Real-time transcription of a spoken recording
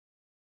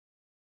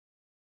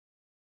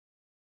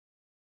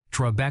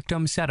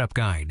Trabectome Setup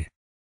Guide.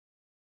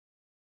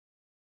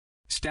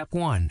 Step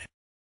 1.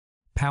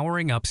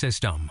 Powering up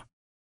system.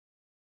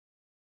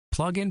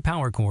 Plug in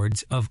power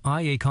cords of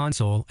IA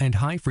console and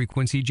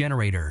high-frequency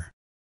generator.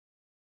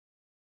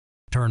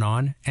 Turn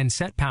on and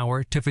set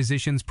power to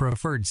physician's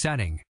preferred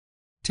setting,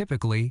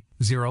 typically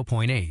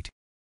 0.8.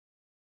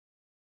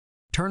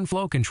 Turn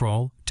flow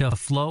control to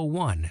flow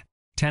 1,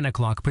 10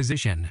 o'clock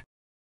position.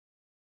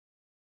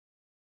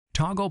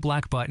 Toggle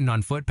black button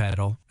on foot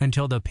pedal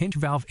until the pinch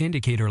valve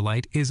indicator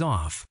light is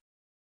off.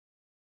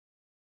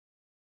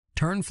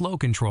 Turn flow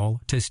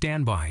control to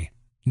standby,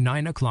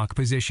 9 o'clock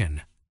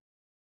position.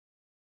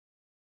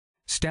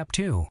 Step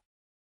 2.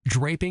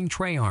 Draping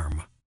tray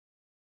arm.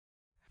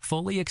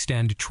 Fully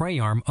extend tray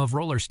arm of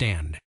roller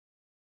stand.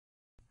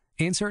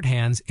 Insert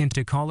hands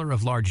into collar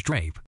of large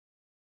drape.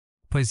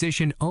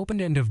 Position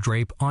open end of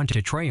drape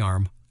onto tray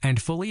arm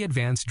and fully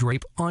advance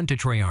drape onto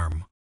tray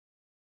arm.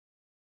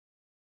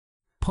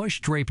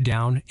 Push drape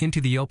down into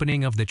the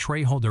opening of the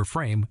tray holder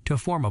frame to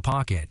form a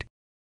pocket.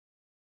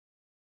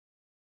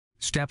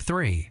 Step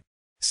 3.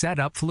 Set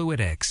up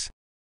fluidics.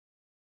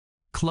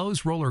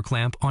 Close roller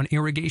clamp on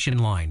irrigation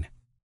line.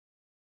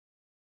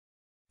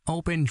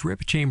 Open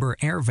drip chamber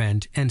air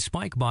vent and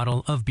spike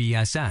bottle of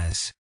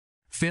BSS.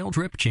 Fill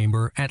drip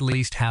chamber at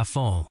least half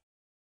full.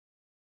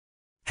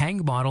 Hang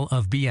bottle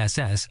of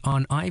BSS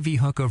on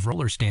IV hook of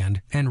roller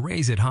stand and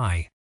raise it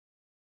high.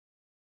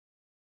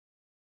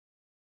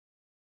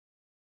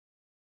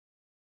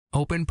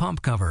 Open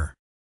pump cover.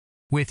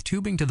 With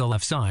tubing to the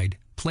left side,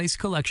 place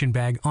collection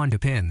bag onto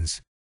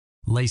pins.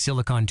 Lay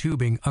silicone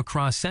tubing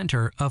across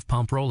center of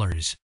pump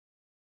rollers.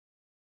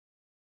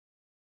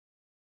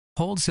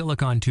 Hold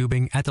silicone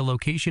tubing at the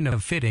location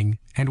of fitting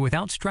and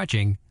without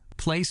stretching,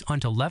 place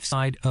onto left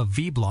side of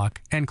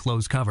V-block and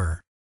close cover.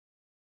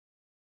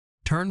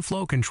 Turn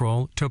flow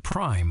control to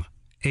prime,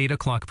 8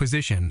 o'clock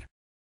position.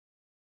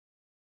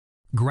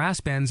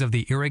 Grasp ends of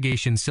the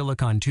irrigation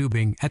silicone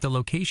tubing at the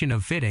location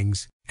of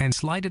fittings and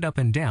slide it up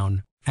and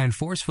down and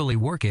forcefully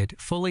work it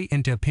fully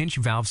into pinch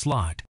valve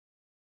slot.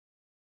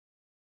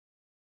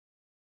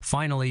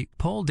 Finally,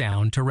 pull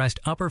down to rest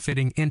upper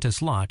fitting into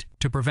slot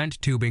to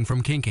prevent tubing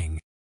from kinking.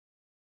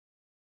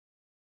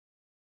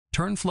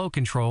 Turn flow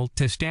control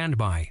to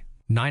standby,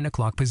 9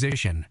 o'clock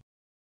position.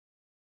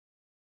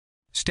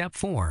 Step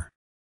 4.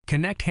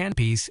 Connect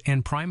handpiece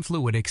and prime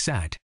fluidic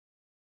set.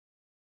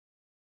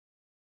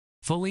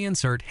 Fully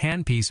insert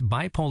handpiece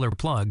bipolar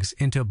plugs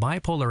into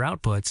bipolar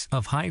outputs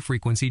of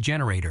high-frequency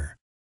generator.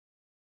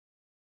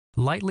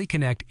 Lightly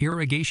connect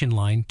irrigation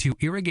line to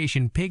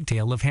irrigation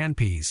pigtail of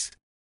handpiece.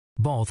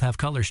 Both have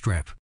color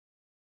strip.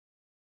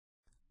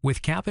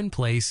 With cap in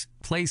place,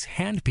 place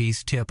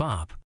handpiece tip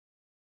up.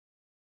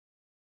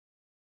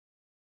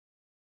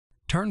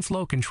 Turn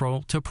flow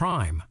control to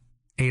prime,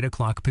 8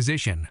 o'clock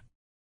position.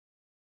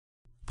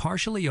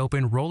 Partially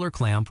open roller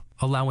clamp,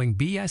 allowing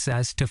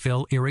BSS to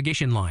fill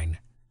irrigation line.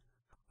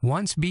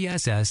 Once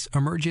BSS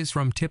emerges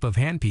from tip of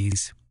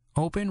handpiece,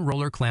 open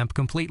roller clamp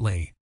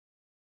completely.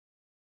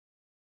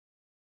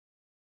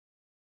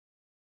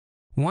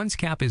 Once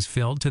cap is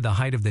filled to the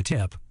height of the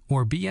tip,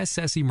 or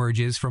BSS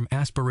emerges from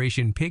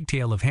aspiration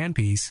pigtail of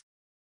handpiece,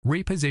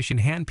 reposition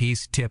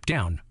handpiece tip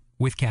down,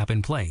 with cap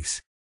in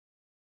place.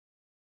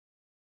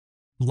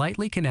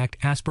 Lightly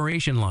connect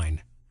aspiration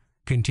line.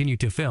 Continue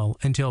to fill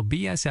until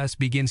BSS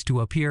begins to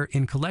appear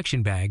in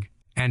collection bag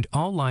and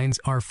all lines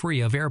are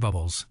free of air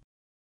bubbles.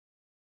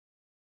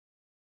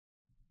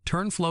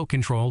 Turn flow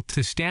control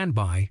to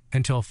standby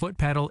until foot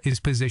pedal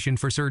is positioned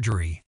for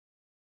surgery.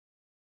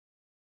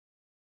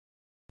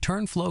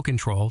 Turn flow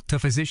control to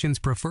physician's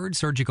preferred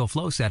surgical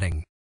flow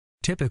setting,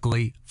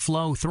 typically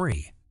flow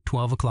 3,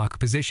 12 o'clock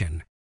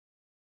position.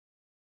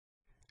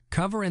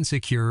 Cover and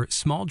secure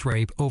small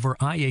drape over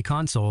IA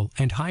console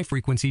and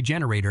high-frequency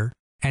generator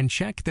and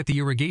check that the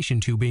irrigation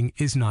tubing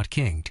is not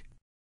kinked.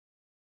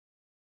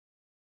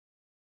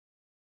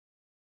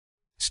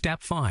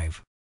 Step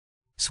 5.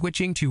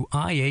 Switching to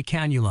IA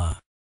cannula.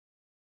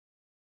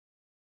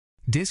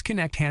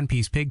 Disconnect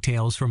handpiece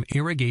pigtails from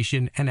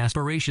irrigation and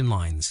aspiration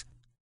lines.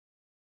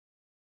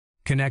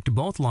 Connect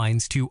both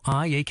lines to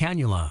IA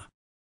cannula.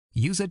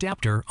 Use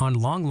adapter on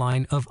long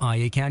line of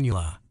IA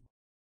cannula.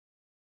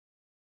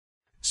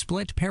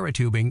 Split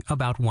paratubing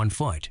about 1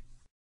 foot.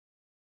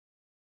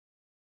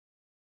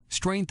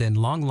 Strengthen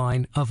long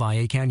line of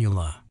IA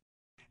cannula.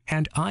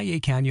 Hand IA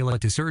cannula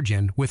to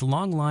surgeon with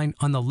long line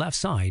on the left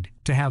side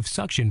to have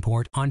suction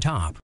port on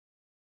top.